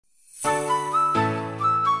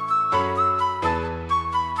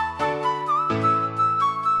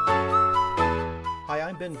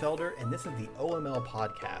Felder, and this is the OML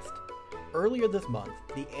Podcast. Earlier this month,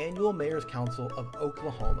 the annual Mayor's Council of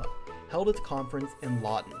Oklahoma held its conference in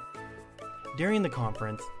Lawton. During the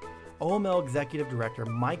conference, OML Executive Director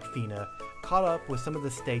Mike Fina caught up with some of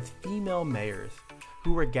the state's female mayors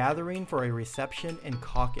who were gathering for a reception and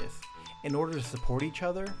caucus in order to support each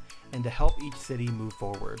other and to help each city move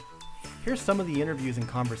forward. Here's some of the interviews and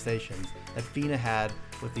conversations that Fina had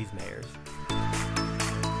with these mayors.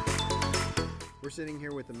 We're sitting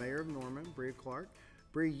here with the mayor of Norman, Bria Clark.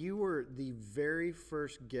 Bria, you were the very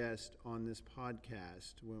first guest on this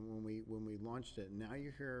podcast when we launched it. Now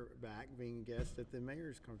you're here back being a guest at the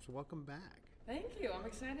mayor's conference. Welcome back. Thank you. I'm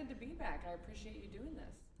excited to be back. I appreciate you doing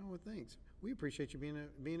this. Oh, well, thanks. We appreciate you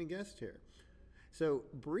being a guest here. So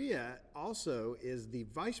Bria also is the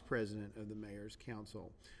vice president of the Mayor's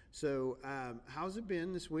Council. So how's it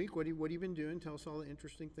been this week? What have you been doing? Tell us all the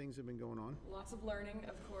interesting things that have been going on. Lots of learning,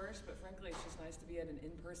 of course, but frankly, it's just nice to be at an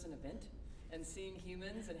in-person event and seeing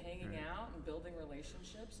humans and hanging out and building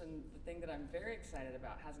relationships. And the thing that I'm very excited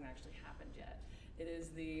about hasn't actually happened yet. It is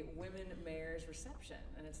the Women Mayors Reception,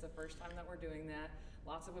 and it's the first time that we're doing that.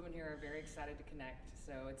 Lots of women here are very excited to connect.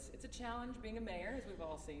 So it's a challenge being a mayor, as we've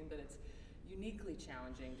all seen, but it's uniquely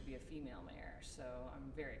challenging to be a female mayor. So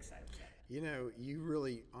I'm very excited for that. You know, you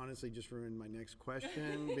really honestly just ruined my next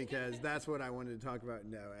question because that's what I wanted to talk about.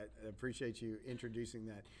 No, I appreciate you introducing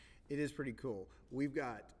that. It is pretty cool. We've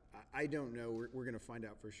got, I don't know, we're going to find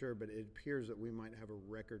out for sure, but it appears that we might have a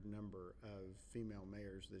record number of female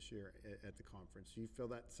mayors this year at the conference. Do you feel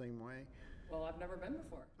that same way? Well, I've never been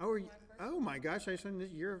before. Oh my gosh, I assume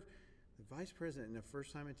that you're the vice president and a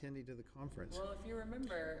first-time attendee to the conference. Well, if you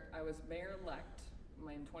remember, I was mayor-elect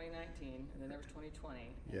in 2019, and then there was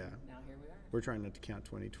 2020. Yeah. Now here we are. We're trying not to count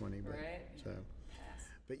 2020, but right. So. Pass.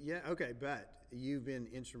 But yeah, okay. But you've been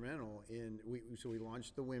instrumental in. We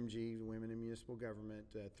launched the WIMG, Women in Municipal Government,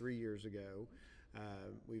 3 years ago.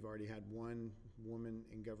 We've already had one Woman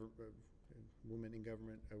in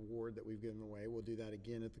Government award that we've given away. We'll do that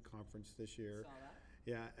again at the conference this year. Saw that.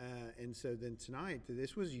 Yeah, and so then tonight,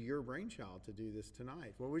 this was your brainchild to do this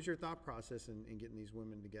tonight. What was your thought process in getting these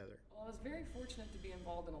women together? Well, I was very fortunate to be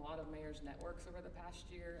involved in a lot of mayors' networks over the past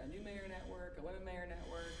year, a new mayor network, a women mayor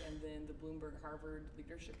network, and then the Bloomberg Harvard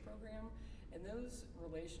Leadership Program. And those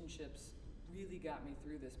relationships really got me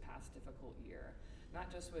through this past difficult year, not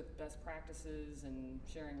just with best practices and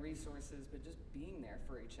sharing resources, but just being there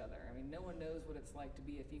for each other. I mean, no one knows what it's like to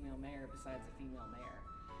be a female mayor besides a female mayor.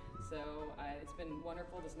 So it's been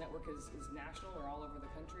wonderful. This network is national or all over the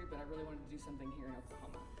country, but I really wanted to do something here in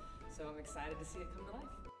Oklahoma. So I'm excited to see it come to life.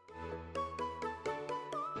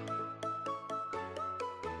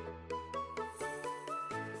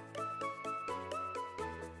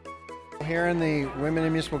 Here in the Women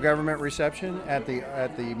in Municipal Government reception at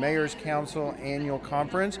the Mayor's Council Annual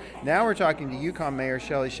Conference. Now we're talking to Yukon Mayor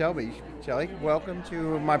Shelley Shelby. Shelley, welcome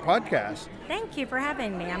to my podcast. Thank you for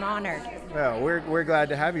having me. I'm honored. Well, we're glad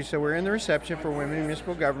to have you. So we're in the reception for Women in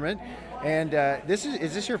Municipal Government, and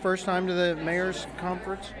is this your first time to the Mayor's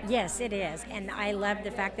Conference? Yes, it is, and I love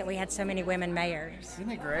the fact that we had so many women mayors.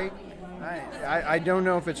 Isn't it great? I don't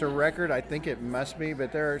know if it's a record. I think it must be,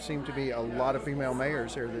 but there seem to be a lot of female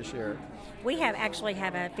mayors here this year. We actually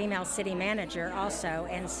have a female city manager also,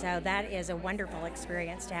 and so that is a wonderful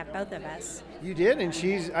experience to have both of us. You did, and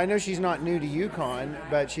I know she's not new to Yukon,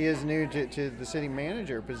 but she is new to the city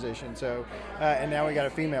manager position. So, and now we got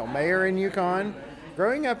a female mayor in Yukon.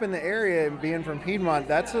 Growing up in the area and being from Piedmont,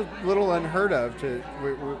 that's a little unheard of.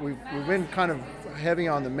 We've been kind of heavy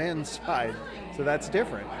on the men's side, so that's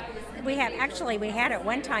different. We had at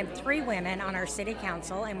one time 3 women on our city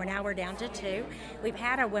council, and we're down to 2. We've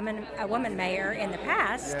had a woman mayor in the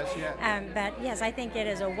past, yes, yeah. But yes, I think it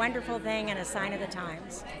is a wonderful thing and a sign of the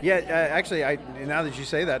times. Yeah, actually, now that you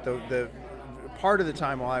say that, the part of the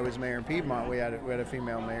time while I was mayor in Piedmont, we had a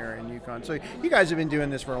female mayor in Yukon. So you guys have been doing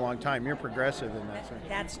this for a long time. You're progressive in that sense.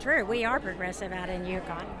 That's true. We are progressive out in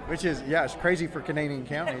Yukon. Which is, yeah, it's crazy for Canadian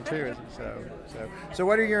County too. So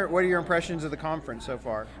what are your impressions of the conference so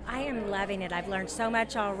far? I am loving it. I've learned so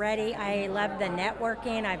much already. I love the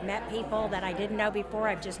networking. I've met people that I didn't know before.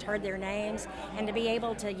 I've just heard their names, and to be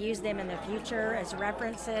able to use them in the future as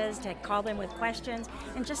references, to call them with questions,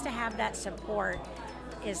 and just to have that support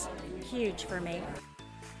is huge for me.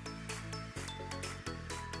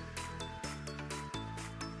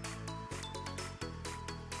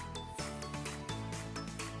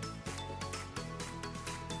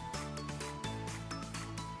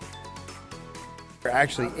 We're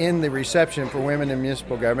actually in the reception for Women in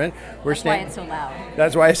Municipal Government. That's why it's so loud.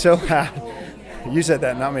 That's why it's so loud. You said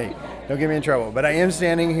that, not me. Don't get me in trouble. But I am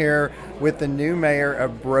standing here with the new mayor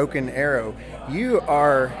of Broken Arrow. You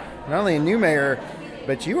are not only a new mayor,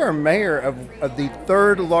 but you are mayor of the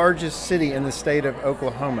third largest city in the state of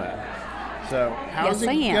Oklahoma. So how's Yes,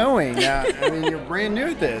 I it am. going? I mean, you're brand new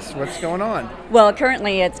at this. What's going on? Well,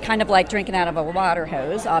 currently it's kind of like drinking out of a water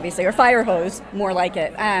hose, obviously, or fire hose, more like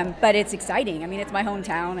it. But it's exciting. I mean, it's my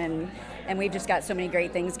hometown, and we've just got so many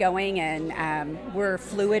great things going, and we're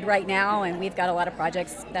fluid right now, and we've got a lot of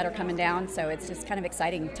projects that are coming down, so it's just kind of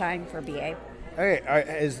exciting time for BA. Okay,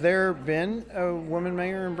 has there been a woman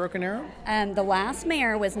mayor in Broken Arrow? The last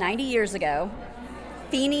mayor was 90 years ago.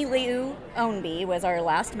 Fina Ownby was our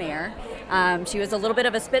last mayor. She was a little bit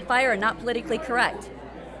of a spitfire and not politically correct.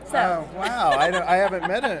 So Oh, wow. I haven't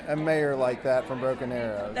met a mayor like that from Broken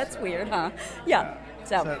Arrow. that's weird, huh? Yeah.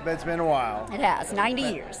 So But it's been a while. it has 90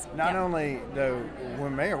 years. Not Yeah. only the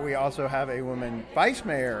woman mayor, we also have a woman vice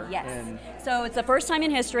mayor. Yes. And So it's the first time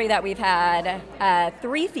in history that we've had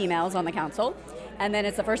 3 females on the council. And then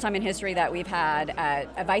it's the first time in history that we've had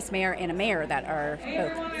a vice mayor and a mayor that are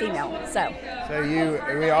both female. So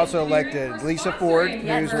we also elected Lisa Ford,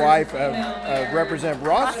 who's wife of Representative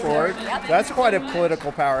Ross Ford. That's quite a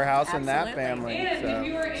political powerhouse in that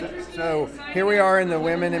Absolutely. family. So here we are in the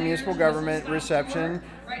Women in Municipal Government reception.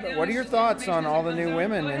 What are your thoughts on all the new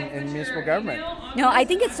women in municipal government? no, I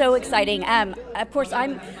think it's so exciting. Of course,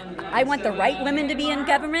 I want the right women to be in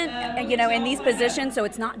government, in these positions. So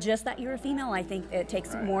it's not just that you're a female. I think it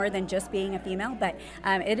takes more than just being a female. But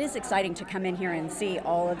it is exciting to come in here and see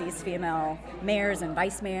all of these female mayors and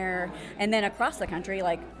vice mayor, and then across the country,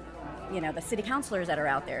 like the city councilors that are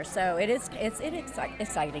out there. So it's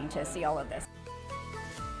exciting to see all of this.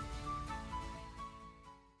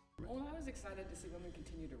 Well, I was excited to see women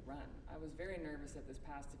continue to run. I was very nervous that this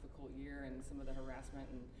past difficult year and some of the harassment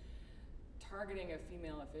and targeting of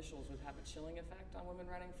female officials would have a chilling effect on women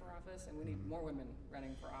running for office, and we need more women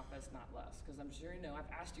running for office, not less. Because I'm sure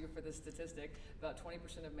I've asked you for this statistic, about 20%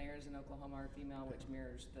 of mayors in Oklahoma are female, which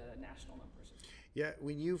mirrors the national numbers. Yeah,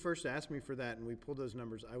 when you first asked me for that and we pulled those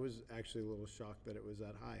numbers, I was actually a little shocked that it was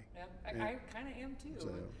that high. Yeah, I kind of am too,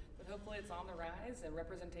 but hopefully it's on the rise and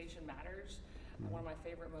representation matters. One of my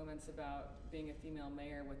favorite moments about being a female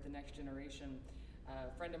mayor with the next generation,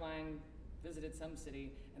 a friend of mine visited some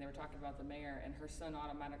city and they were talking about the mayor, and her son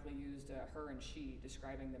automatically used her and she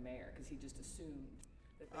describing the mayor because he just assumed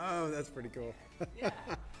that Oh, that's pretty cool. yeah.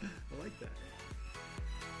 I like that.